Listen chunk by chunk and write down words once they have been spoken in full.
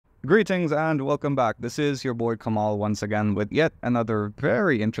Greetings and welcome back. This is your boy Kamal once again with yet another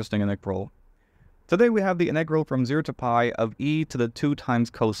very interesting integral. Today we have the integral from 0 to pi of e to the 2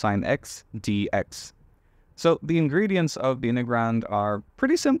 times cosine x dx. So the ingredients of the integrand are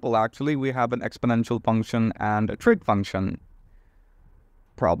pretty simple actually. We have an exponential function and a trig function.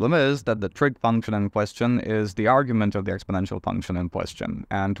 Problem is that the trig function in question is the argument of the exponential function in question,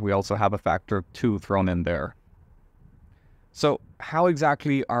 and we also have a factor of 2 thrown in there. So how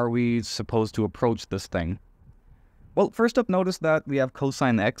exactly are we supposed to approach this thing? Well, first up, notice that we have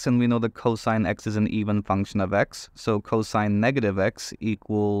cosine x, and we know that cosine x is an even function of x. So cosine negative x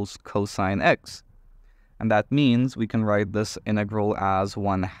equals cosine x. And that means we can write this integral as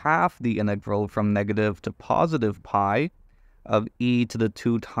 1/2 the integral from negative to positive pi of e to the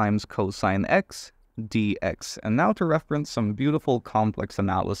 2 times cosine x dx. And now to reference some beautiful complex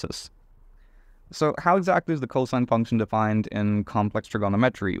analysis. So how exactly is the cosine function defined in complex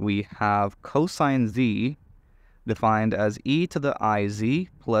trigonometry? We have cosine z defined as e to the iz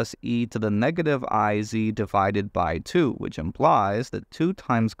plus e to the negative iz divided by 2, which implies that 2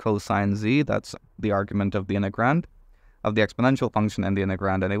 times cosine z, that's the argument of the integrand, of the exponential function in the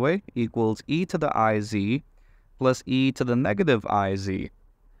integrand anyway, equals e to the iz plus e to the negative iz.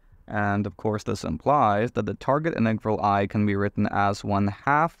 And of course this implies that the target integral I can be written as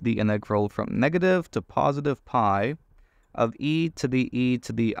 1/2 the integral from negative to positive pi of e to the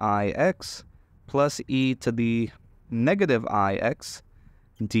ix plus e to the negative ix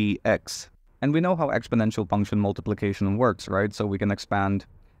dx. And we know how exponential function multiplication works, right? So we can expand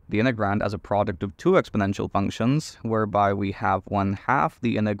the integrand as a product of two exponential functions, whereby we have 1/2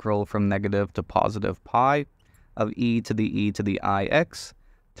 the integral from negative to positive pi of e to the ix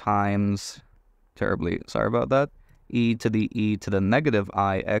times, sorry about that, e to the negative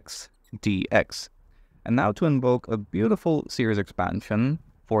ix dx. And now to invoke a beautiful series expansion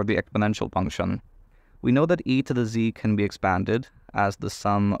for the exponential function. We know that e to the z can be expanded as the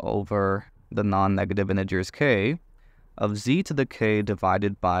sum over the non-negative integers k of z to the k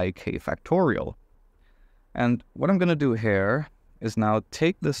divided by k factorial. And what I'm going to do here is now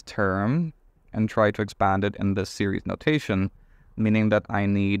take this term and try to expand it in this series notation, meaning that I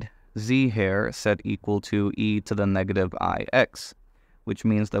need z here set equal to e to the negative ix, which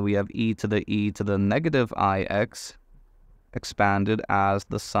means that we have e to the negative ix expanded as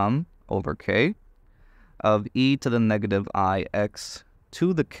the sum over k of e to the negative ix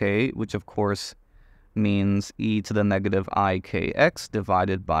to the k, which of course means e to the negative ikx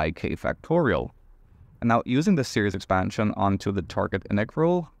divided by k factorial. And now using this series expansion onto the target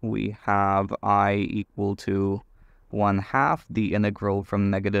integral, we have I equal to 1/2 the integral from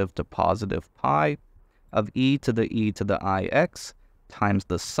negative to positive pi of e to the ix times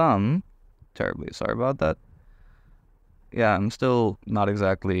the sum, terribly sorry about that. Yeah, I'm still not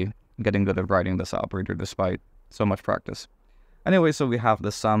exactly getting good at writing this operator despite so much practice. Anyway, so we have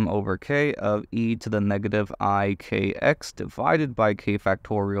the sum over k of e to the negative ikx divided by k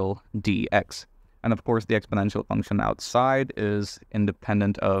factorial dx. And of course, the exponential function outside is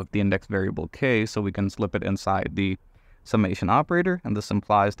independent of the index variable k, so we can slip it inside the summation operator. And this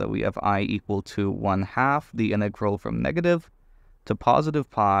implies that we have I equal to 1/2 the integral from negative to positive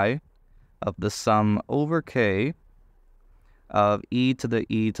pi of the sum over k of e to the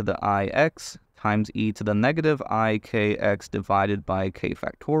ix times e to the negative ikx divided by k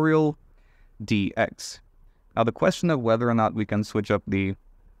factorial dx. Now the question of whether or not we can switch up the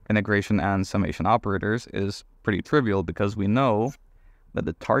integration and summation operators is pretty trivial, because we know that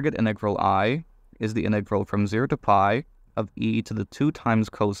the target integral I is the integral from 0 to pi of e to the 2 times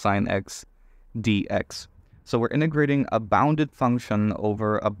cosine x dx. So we're integrating a bounded function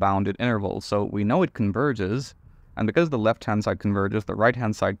over a bounded interval. So we know it converges, and because the left-hand side converges, the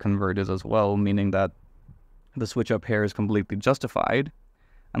right-hand side converges as well, meaning that the switch up here is completely justified.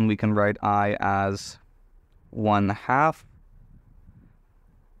 And we can write I as 1/2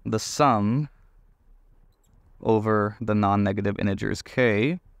 the sum over the non-negative integers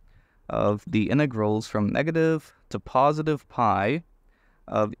k of the integrals from negative to positive pi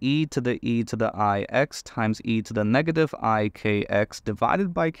of e to the ix times e to the negative ikx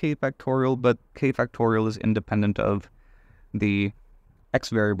divided by k factorial, but k factorial is independent of the x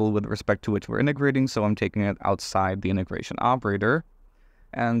variable with respect to which we're integrating, so I'm taking it outside the integration operator.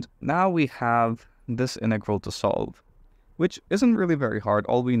 And now we have this integral to solve, which isn't really very hard.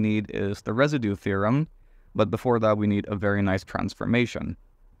 All we need is the residue theorem, but before that we need a very nice transformation.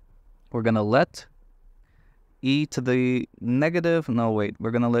 We're going to let e to the negative,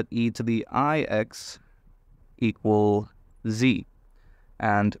 we're going to let e to the ix equal z.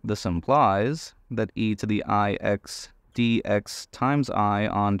 And this implies that e to the ix dx times I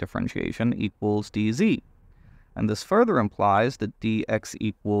on differentiation equals dz. And this further implies that dx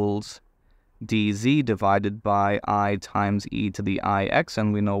equals dz divided by I times e to the ix,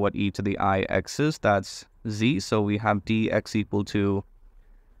 and we know what e to the ix is, that's z, so we have dx equal to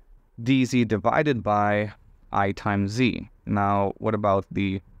dz divided by I times z. Now, what about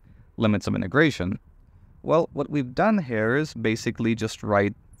the limits of integration? Well, what we've done here is basically just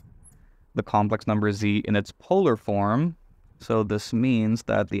write the complex number z in its polar form. So this means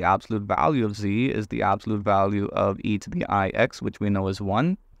that the absolute value of z is the absolute value of e to the ix, which we know is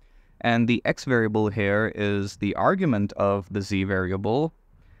 1. And the x variable here is the argument of the z variable,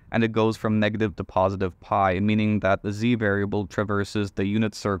 and it goes from negative to positive pi, meaning that the z variable traverses the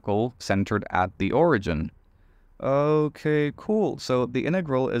unit circle centered at the origin. Okay, cool. So the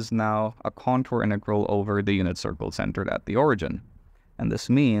integral is now a contour integral over the unit circle centered at the origin. And this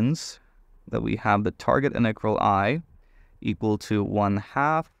means that we have the target integral I equal to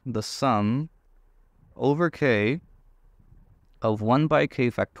 1/2 the sum over k of 1 by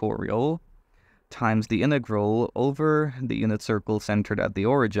k factorial times the integral over the unit circle centered at the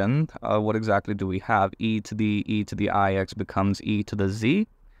origin. What exactly do we have? E to the ix becomes e to the z,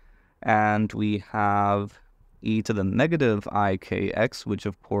 and we have e to the negative ikx, which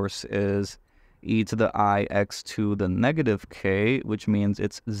of course is e to the ix to the negative k, which means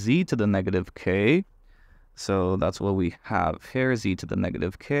it's z to the negative k. So that's what we have here, z to the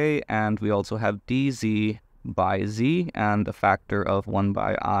negative k, and we also have dz by z and a factor of 1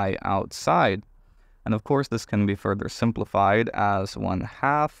 by I outside. And of course, this can be further simplified as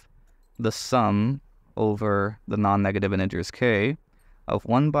 1/2 the sum over the non-negative integers k of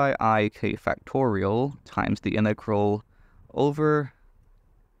 1 by I k factorial times the integral over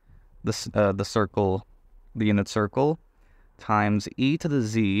the circle, the unit circle, times e to the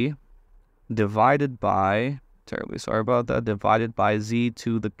z divided by, terribly sorry about that, divided by z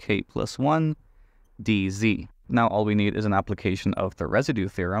to the k plus 1 dz. Now all we need is an application of the residue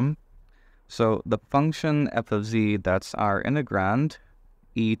theorem. So the function f of z, that's our integrand,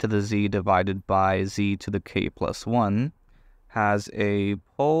 e to the z divided by z to the k plus 1, has a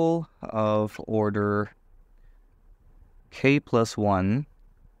pole of order k plus 1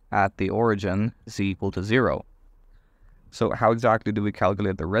 at the origin, z equal to 0. So how exactly do we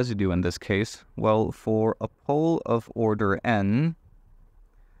calculate the residue in this case? Well, for a pole of order n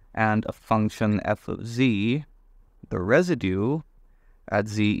and a function f of z, the residue at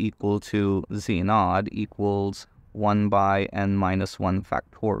z equal to z naught equals 1 by n minus 1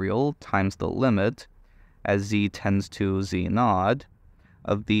 factorial times the limit as z tends to z naught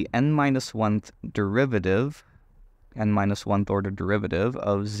of the n minus 1th derivative, n minus 1th order derivative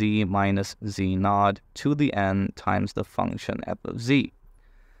of z minus z naught to the n times the function f of z.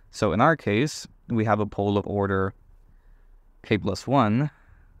 So in our case, we have a pole of order k plus 1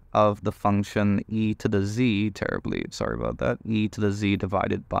 of the function e to the z, terribly sorry about that, e to the z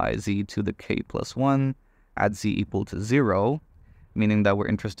divided by z to the k plus 1 at z equal to 0, meaning that we're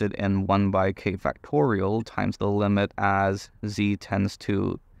interested in 1 by k factorial times the limit as z tends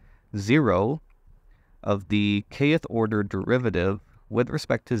to 0 of the kth order derivative with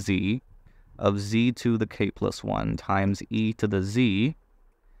respect to z of z to the k plus 1 times e to the z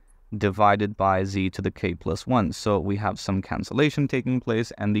divided by z to the k plus 1. So we have some cancellation taking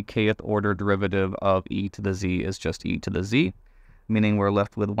place, and the kth order derivative of e to the z is just e to the z, meaning we're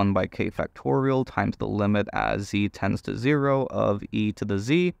left with 1 by k factorial times the limit as z tends to 0 of e to the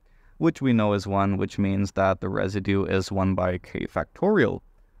z, which we know is 1, which means that the residue is 1 by k factorial.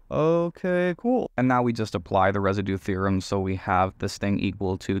 Okay, cool. And now we just apply the residue theorem, so we have this thing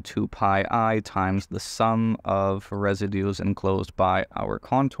equal to 2 pi I times the sum of residues enclosed by our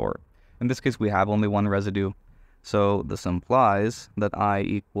contour. In this case, we have only one residue, so this implies that I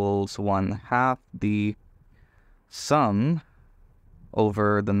equals 1/2 the sum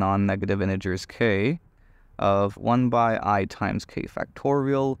over the non-negative integers k of 1 by I times k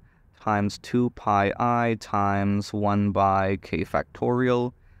factorial times 2 pi I times 1 by k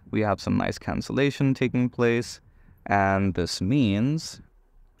factorial. We have some nice cancellation taking place, and this means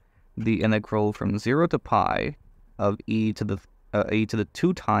the integral from 0 to pi of e to the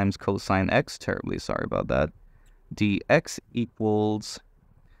 2 times cosine x, terribly sorry about that, dx equals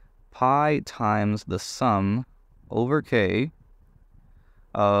pi times the sum over k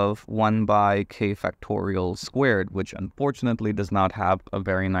of 1 by k factorial squared, which unfortunately does not have a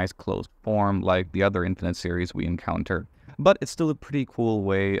very nice closed form like the other infinite series we encounter. But it's still a pretty cool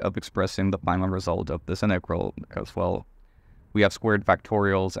way of expressing the final result of this integral, because, well, we have squared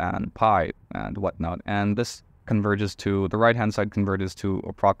factorials and pi and whatnot, and this converges to, the right-hand side converges to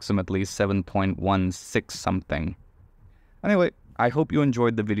approximately 7.16 something. Anyway, I hope you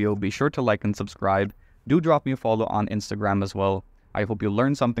enjoyed the video. Be sure to like and subscribe. Do drop me a follow on Instagram as well. I hope you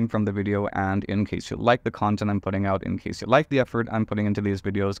learned something from the video, and in case you like the content I'm putting out, in case you like the effort I'm putting into these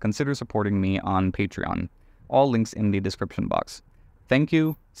videos, consider supporting me on Patreon. All links in the description box. Thank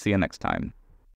you. See you next time.